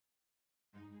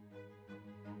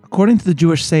According to the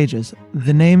Jewish sages,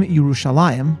 the name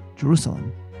Yerushalayim,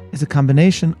 Jerusalem, is a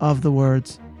combination of the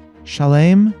words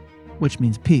Shalem, which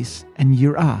means peace, and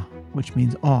Yirah, which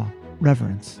means awe,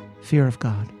 reverence, fear of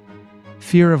God.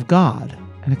 Fear of God,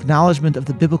 an acknowledgement of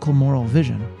the biblical moral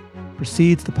vision,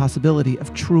 precedes the possibility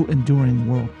of true enduring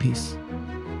world peace.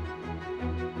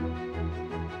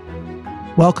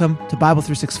 Welcome to Bible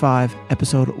 365,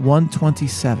 episode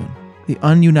 127, The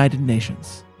Ununited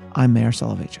Nations. I'm Meir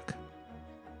Soloveichik.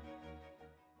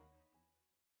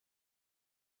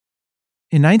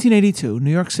 In 1982, New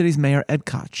York City's Mayor Ed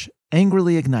Koch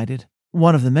angrily ignited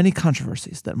one of the many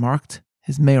controversies that marked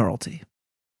his mayoralty.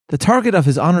 The target of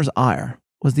his honor's ire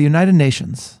was the United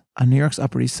Nations on New York's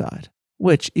Upper East Side,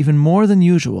 which, even more than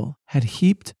usual, had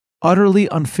heaped utterly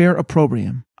unfair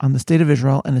opprobrium on the State of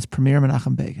Israel and its premier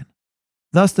Menachem Begin.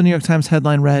 Thus, the New York Times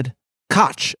headline read,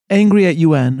 "Koch, angry at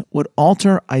UN, would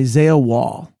alter Isaiah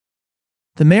Wall."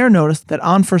 The mayor noticed that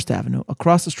on First Avenue,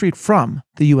 across the street from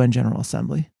the UN General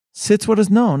Assembly, sits what is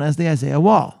known as the Isaiah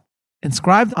Wall.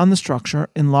 Inscribed on the structure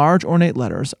in large ornate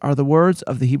letters are the words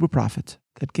of the Hebrew prophet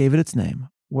that gave it its name,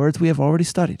 words we have already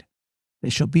studied. They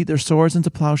shall beat their swords into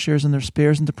plowshares and their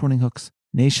spears into pruning hooks.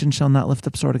 Nation shall not lift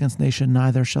up sword against nation,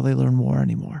 neither shall they learn war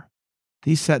anymore.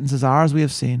 These sentences are, as we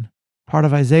have seen, part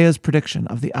of Isaiah's prediction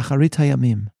of the Acharit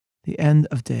HaYamim, the end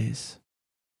of days.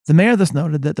 The mayor thus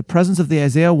noted that the presence of the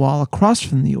Isaiah Wall across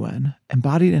from the UN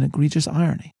embodied an egregious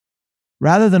irony.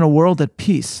 Rather than a world at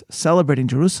peace celebrating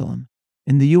Jerusalem,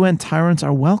 in the UN tyrants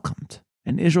are welcomed,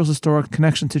 and Israel's historic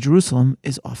connection to Jerusalem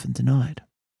is often denied.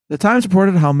 The Times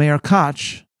reported how Mayor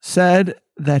Koch said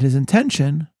that his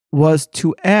intention was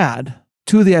to add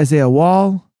to the Isaiah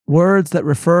Wall words that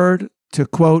referred to,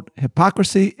 quote,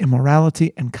 hypocrisy,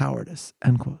 immorality, and cowardice,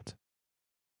 end quote.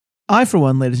 I, for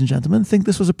one, ladies and gentlemen, think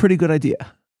this was a pretty good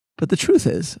idea. But the truth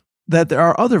is that there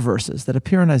are other verses that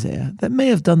appear in Isaiah that may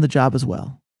have done the job as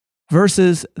well.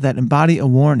 Verses that embody a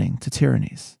warning to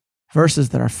tyrannies. Verses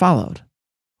that are followed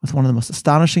with one of the most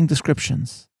astonishing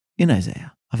descriptions in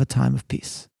Isaiah of a time of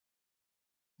peace.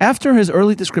 After his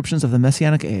early descriptions of the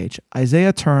Messianic age,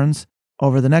 Isaiah turns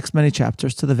over the next many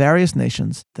chapters to the various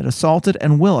nations that assaulted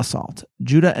and will assault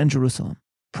Judah and Jerusalem,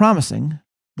 promising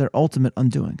their ultimate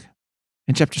undoing.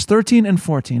 In chapters 13 and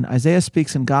 14, Isaiah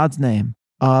speaks in God's name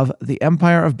of the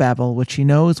empire of Babel, which he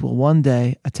knows will one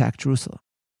day attack Jerusalem.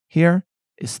 Here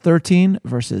is 13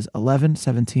 verses 11,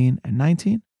 17, and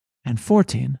 19, and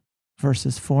 14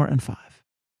 verses 4 and 5.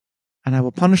 And I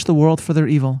will punish the world for their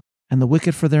evil, and the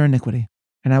wicked for their iniquity,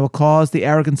 and I will cause the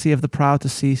arrogancy of the proud to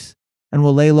cease, and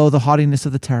will lay low the haughtiness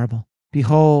of the terrible.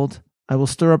 Behold, I will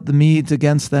stir up the Medes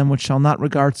against them, which shall not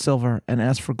regard silver, and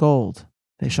as for gold,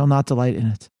 they shall not delight in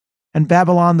it. And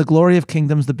Babylon, the glory of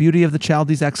kingdoms, the beauty of the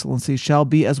Chaldees' excellency, shall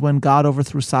be as when God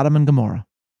overthrew Sodom and Gomorrah.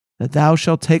 That thou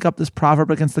shalt take up this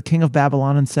proverb against the king of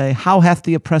Babylon, and say, how hath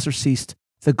the oppressor ceased?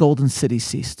 The golden city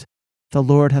ceased. The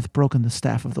Lord hath broken the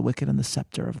staff of the wicked and the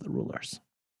scepter of the rulers.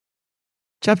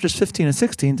 Chapters 15 and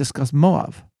 16 discuss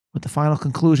Moab, with the final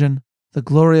conclusion, the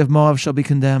glory of Moab shall be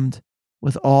condemned,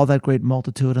 with all that great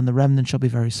multitude, and the remnant shall be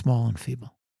very small and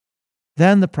feeble.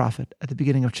 Then the prophet, at the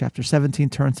beginning of chapter 17,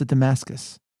 turns to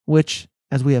Damascus, which,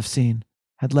 as we have seen,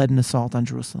 had led an assault on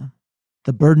Jerusalem.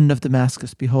 The burden of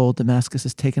Damascus, behold, Damascus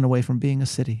is taken away from being a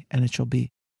city, and it shall be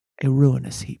a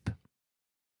ruinous heap.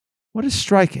 What is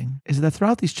striking is that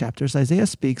throughout these chapters, Isaiah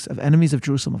speaks of enemies of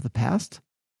Jerusalem of the past,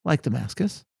 like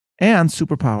Damascus, and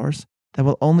superpowers that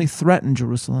will only threaten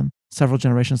Jerusalem several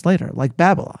generations later, like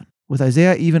Babylon, with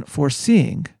Isaiah even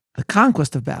foreseeing the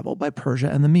conquest of Babel by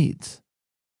Persia and the Medes.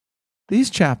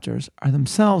 These chapters are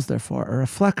themselves, therefore, a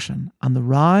reflection on the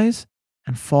rise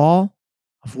and fall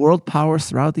of world powers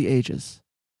throughout the ages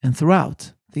and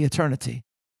throughout the eternity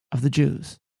of the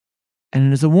Jews. And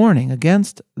it is a warning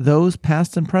against those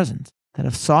past and present that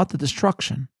have sought the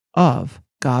destruction of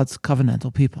God's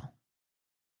covenantal people.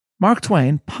 Mark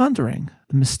Twain, pondering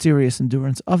the mysterious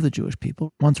endurance of the Jewish people,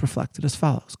 once reflected as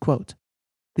follows, quote,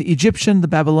 the Egyptian, the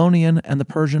Babylonian, and the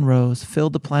Persian rose,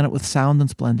 filled the planet with sound and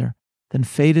splendor, then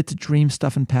faded to dream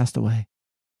stuff and passed away.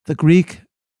 The Greek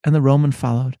and the Roman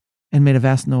followed, and made a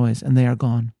vast noise, and they are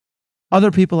gone.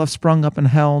 Other people have sprung up and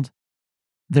held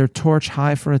their torch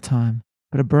high for a time,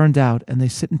 but have burned out, and they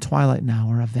sit in twilight now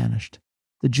or have vanished.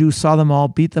 The Jew saw them all,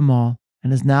 beat them all,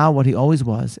 and is now what he always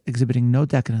was, exhibiting no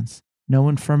decadence, no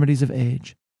infirmities of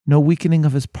age, no weakening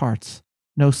of his parts,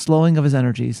 no slowing of his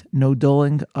energies, no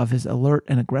dulling of his alert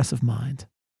and aggressive mind.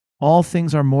 All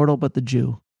things are mortal but the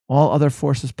Jew, all other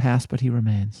forces pass but he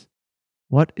remains.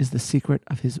 What is the secret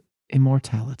of his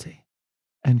immortality?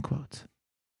 End quote.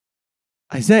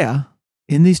 Isaiah,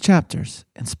 in these chapters,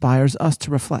 inspires us to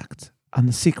reflect on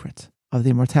the secret of the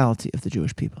immortality of the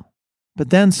Jewish people. But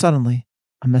then suddenly,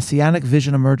 a messianic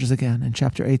vision emerges again in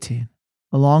chapter 18,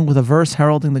 along with a verse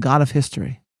heralding the God of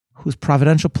history, whose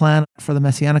providential plan for the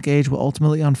messianic age will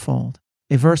ultimately unfold,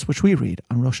 a verse which we read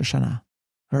on Rosh Hashanah.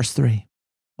 Verse 3,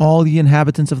 "All ye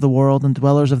inhabitants of the world and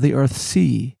dwellers of the earth, see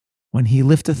ye, when he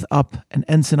lifteth up an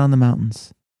ensign on the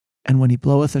mountains, and when he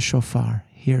bloweth a shofar,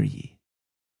 hear ye."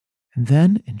 And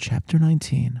then in chapter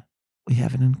 19, we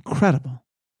have an incredible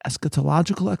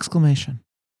eschatological exclamation,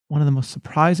 one of the most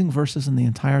surprising verses in the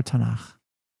entire Tanakh.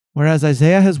 Whereas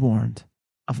Isaiah has warned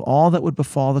of all that would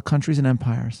befall the countries and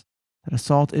empires that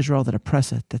assault Israel, that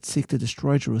oppress it, that seek to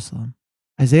destroy Jerusalem,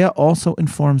 Isaiah also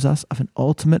informs us of an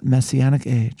ultimate messianic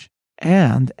age.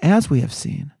 And, as we have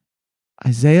seen,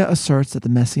 Isaiah asserts that the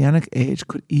messianic age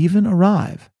could even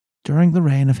arrive during the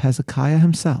reign of Hezekiah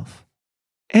himself.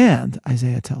 And,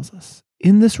 Isaiah tells us,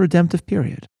 in this redemptive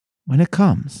period, when it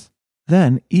comes,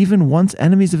 then even once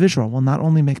enemies of Israel will not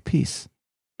only make peace,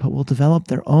 but will develop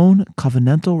their own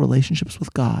covenantal relationships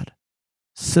with God,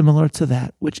 similar to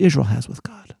that which Israel has with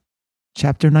God.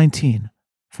 Chapter 19,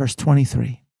 verse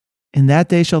 23. "In that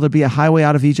day shall there be a highway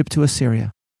out of Egypt to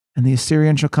Assyria, and the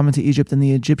Assyrian shall come into Egypt, and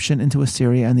the Egyptian into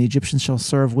Assyria, and the Egyptians shall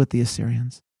serve with the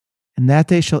Assyrians. In that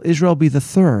day shall Israel be the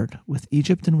third with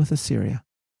Egypt and with Assyria,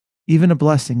 even a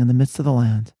blessing in the midst of the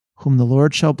land, whom the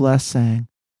Lord shall bless, saying,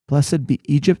 Blessed be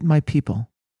Egypt my people,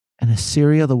 and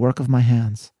Assyria the work of my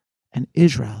hands, and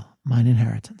Israel mine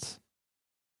inheritance."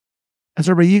 As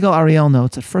Rabbi Yigal Ariel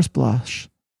notes, at first blush,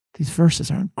 these verses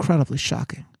are incredibly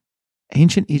shocking.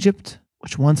 Ancient Egypt,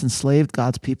 which once enslaved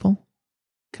God's people,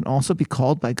 can also be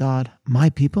called by God, my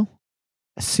people.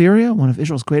 Assyria, one of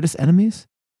Israel's greatest enemies,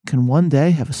 can one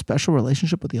day have a special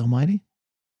relationship with the Almighty.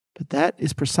 But that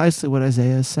is precisely what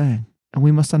Isaiah is saying, and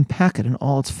we must unpack it in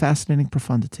all its fascinating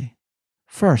profundity.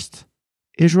 First,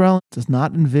 Israel does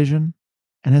not envision,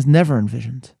 and has never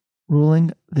envisioned,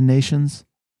 ruling the nations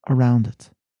around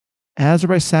it. As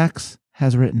Rabbi Sachs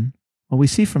has written, what we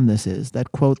see from this is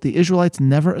that, quote, "the Israelites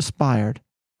never aspired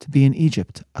to be in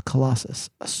Egypt, a colossus,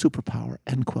 a superpower,"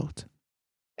 end quote.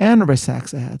 And Rabbi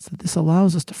Sachs adds that this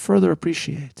allows us to further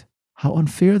appreciate how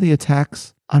unfair the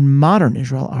attacks on modern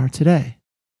Israel are today.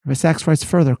 Rabbi Sachs writes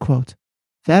further, quote,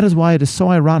 "That is why it is so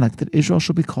ironic that Israel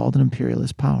should be called an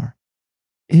imperialist power.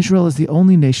 Israel is the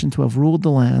only nation to have ruled the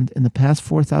land in the past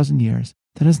 4,000 years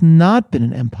that has not been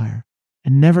an empire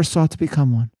and never sought to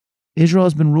become one. Israel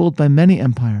has been ruled by many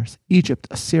empires: Egypt,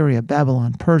 Assyria,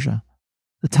 Babylon, Persia,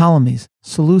 the Ptolemies,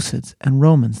 Seleucids, and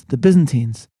Romans, the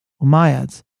Byzantines,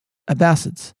 Umayyads,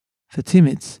 Abbasids,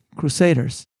 Fatimids,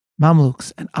 Crusaders,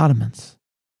 Mamluks, and Ottomans.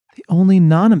 The only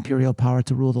non-imperial power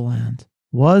to rule the land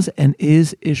was and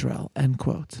is Israel," end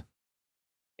quote.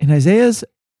 In Isaiah's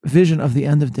vision of the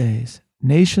end of days,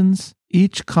 nations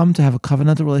each come to have a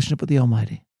covenantal relationship with the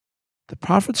Almighty. The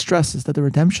prophet stresses that the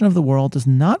redemption of the world does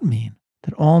not mean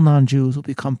that all non-Jews will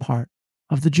become part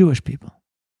of the Jewish people.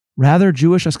 Rather,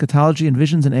 Jewish eschatology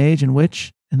envisions an age in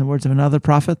which, in the words of another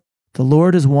prophet, the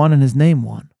Lord is one and his name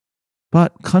one.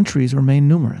 But countries remain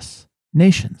numerous.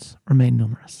 Nations remain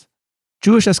numerous.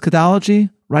 Jewish eschatology,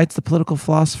 writes the political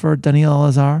philosopher Daniel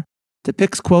Elazar,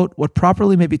 depicts, quote, "what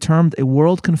properly may be termed a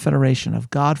world confederation of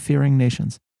God-fearing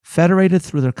nations, federated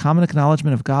through their common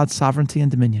acknowledgement of God's sovereignty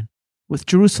and dominion, with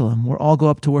Jerusalem, where all go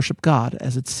up to worship God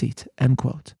as its seat," end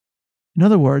quote. In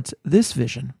other words, this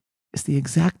vision is the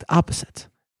exact opposite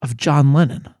of John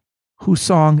Lennon, whose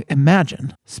song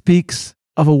Imagine speaks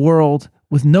of a world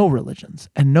with no religions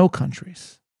and no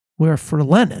countries, where for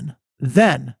Lennon,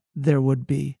 then there would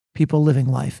be people living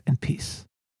life in peace.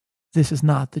 This is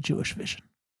not the Jewish vision.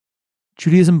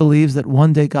 Judaism believes that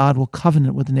one day God will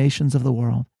covenant with the nations of the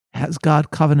world, as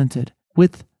God covenanted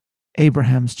with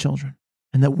Abraham's children,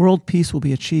 and that world peace will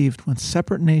be achieved when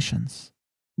separate nations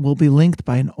will be linked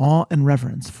by an awe and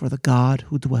reverence for the God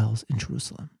who dwells in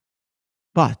Jerusalem.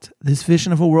 But this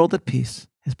vision of a world at peace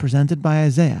is presented by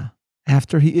Isaiah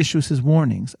after he issues his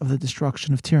warnings of the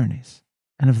destruction of tyrannies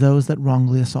and of those that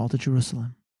wrongly assaulted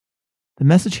Jerusalem. The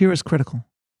message here is critical.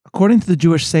 According to the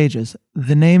Jewish sages,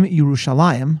 the name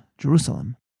Yerushalayim,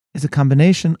 Jerusalem, is a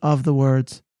combination of the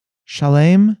words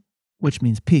Shalem, which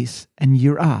means peace, and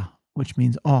Yirah, which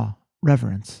means awe,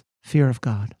 reverence, fear of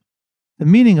God. The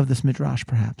meaning of this midrash,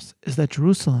 perhaps, is that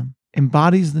Jerusalem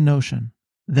embodies the notion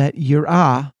that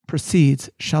Yirah precedes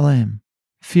Shalem.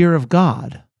 Fear of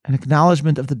God, an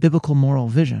acknowledgement of the biblical moral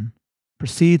vision,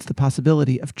 precedes the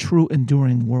possibility of true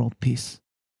enduring world peace.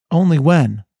 Only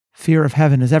when fear of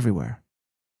heaven is everywhere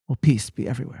will peace be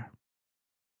everywhere.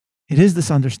 It is this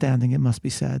understanding, it must be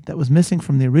said, that was missing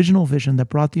from the original vision that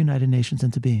brought the United Nations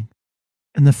into being.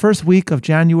 In the first week of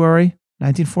January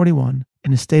 1941,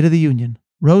 in a State of the Union,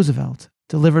 Roosevelt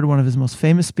delivered one of his most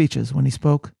famous speeches when he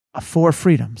spoke of 4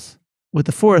 freedoms, with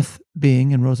the 4th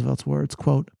being, in Roosevelt's words,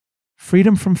 quote,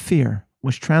 "Freedom from fear,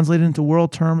 which translated into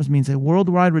world terms means a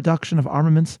worldwide reduction of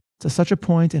armaments to such a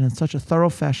point and in such a thorough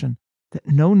fashion that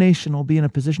no nation will be in a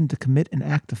position to commit an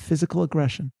act of physical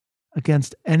aggression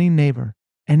against any neighbor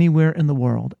anywhere in the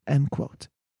world," end quote.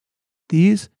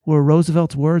 These were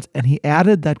Roosevelt's words, and he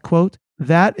added that, quote,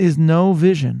 "That is no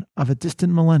vision of a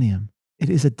distant millennium. It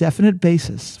is a definite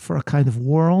basis for a kind of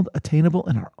world attainable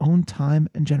in our own time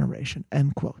and generation,"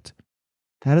 end quote.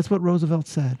 That is what Roosevelt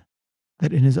said,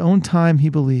 that in his own time he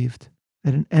believed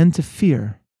that an end to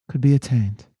fear could be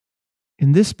attained.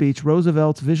 In this speech,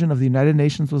 Roosevelt's vision of the United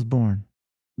Nations was born.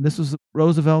 This was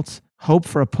Roosevelt's hope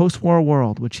for a post-war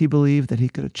world, which he believed that he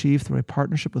could achieve through a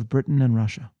partnership with Britain and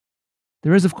Russia.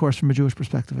 There is, of course, from a Jewish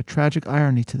perspective, a tragic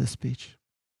irony to this speech.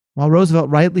 While Roosevelt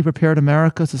rightly prepared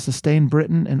America to sustain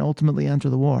Britain and ultimately enter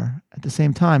the war, at the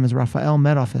same time, as Raphael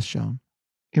Madoff has shown,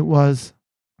 it was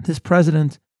this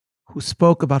president who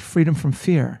spoke about freedom from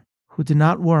fear, who did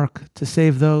not work to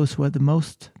save those who had the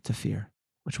most to fear,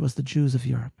 which was the Jews of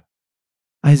Europe.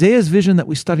 Isaiah's vision that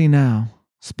we study now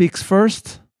speaks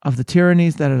first of the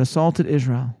tyrannies that had assaulted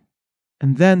Israel,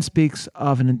 and then speaks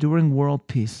of an enduring world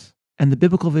peace. And the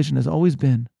biblical vision has always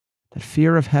been that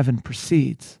fear of heaven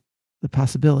precedes the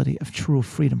possibility of true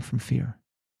freedom from fear.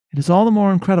 It is all the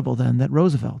more incredible, then, that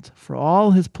Roosevelt, for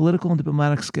all his political and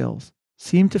diplomatic skills,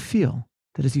 seemed to feel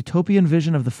that his utopian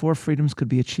vision of the 4 freedoms could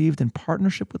be achieved in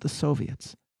partnership with the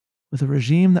Soviets, with a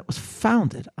regime that was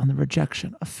founded on the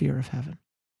rejection of fear of heaven.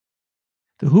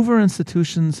 The Hoover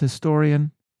Institution's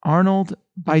historian Arnold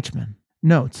Beichman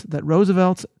notes that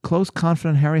Roosevelt's close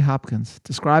confidant Harry Hopkins,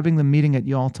 describing the meeting at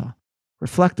Yalta,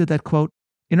 reflected that, quote,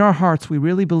 "In our hearts we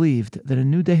really believed that a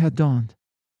new day had dawned,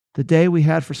 the day we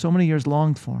had for so many years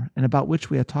longed for and about which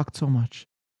we had talked so much.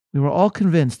 We were all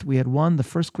convinced we had won the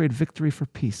first great victory for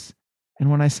peace. And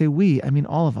when I say we, I mean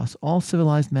all of us, all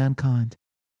civilized mankind.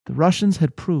 The Russians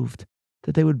had proved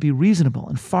that they would be reasonable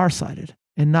and farsighted,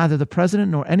 and neither the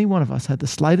president nor any one of us had the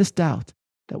slightest doubt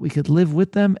that we could live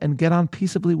with them and get on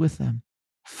peaceably with them,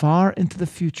 far into the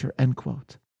future," end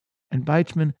quote. And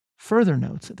Beichman further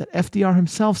notes that FDR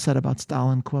himself said about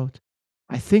Stalin, quote,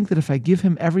 "I think that if I give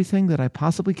him everything that I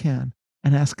possibly can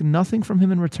and ask nothing from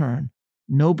him in return,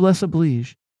 noblesse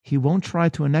oblige, he won't try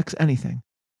to annex anything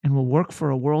and will work for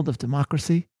a world of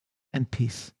democracy and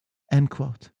peace," end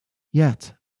quote.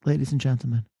 Yet, ladies and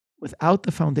gentlemen, without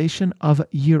the foundation of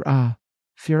yirah,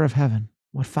 fear of heaven,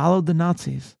 what followed the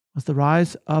Nazis was the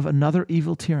rise of another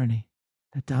evil tyranny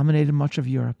that dominated much of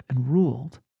Europe and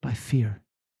ruled by fear.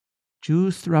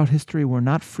 Jews throughout history were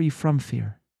not free from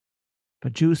fear,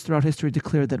 but Jews throughout history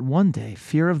declared that one day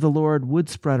fear of the Lord would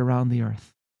spread around the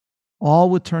earth. All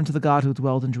would turn to the God who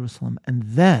dwelled in Jerusalem, and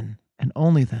then, and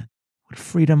only then, would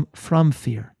freedom from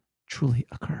fear truly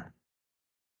occur.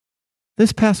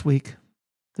 This past week,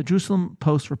 the Jerusalem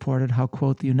Post reported how,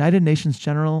 quote, "the United Nations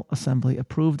General Assembly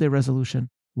approved a resolution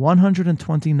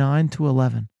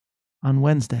 129-11 on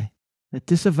Wednesday that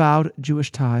disavowed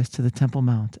Jewish ties to the Temple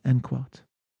Mount," end quote.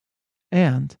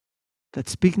 And that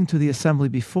speaking to the assembly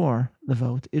before the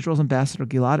vote, Israel's ambassador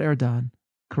Gilad Erdan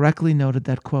correctly noted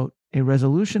that, quote, "a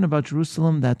resolution about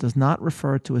Jerusalem that does not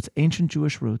refer to its ancient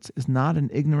Jewish roots is not an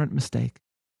ignorant mistake,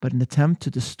 but an attempt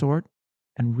to distort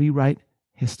and rewrite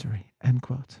history," end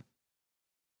quote.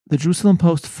 The Jerusalem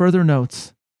Post further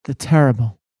notes the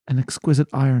terrible and exquisite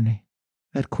irony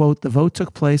that, quote, "the vote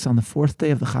took place on the 4th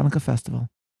day of the Hanukkah festival,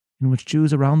 in which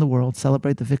Jews around the world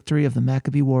celebrate the victory of the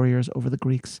Maccabee warriors over the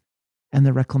Greeks and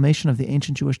the reclamation of the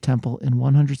ancient Jewish temple in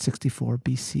 164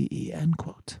 BCE," end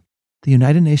quote. The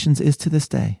United Nations is to this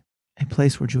day a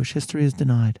place where Jewish history is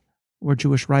denied, where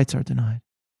Jewish rights are denied,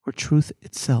 where truth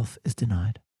itself is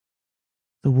denied.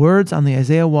 The words on the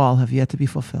Isaiah wall have yet to be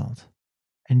fulfilled,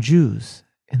 and Jews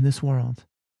in this world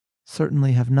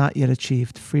certainly have not yet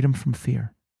achieved freedom from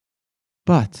fear.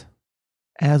 But,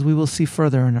 as we will see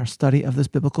further in our study of this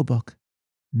biblical book,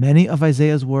 many of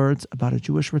Isaiah's words about a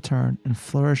Jewish return and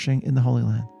flourishing in the Holy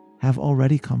Land have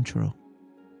already come true.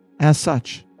 As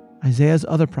such, Isaiah's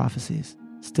other prophecies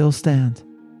still stand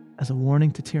as a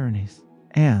warning to tyrannies,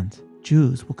 and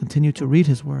Jews will continue to read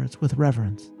his words with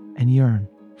reverence and yearn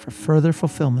for further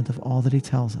fulfillment of all that he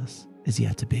tells us is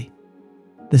yet to be.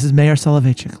 This is Meir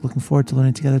Soloveichik, looking forward to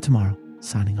learning together tomorrow,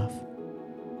 signing off.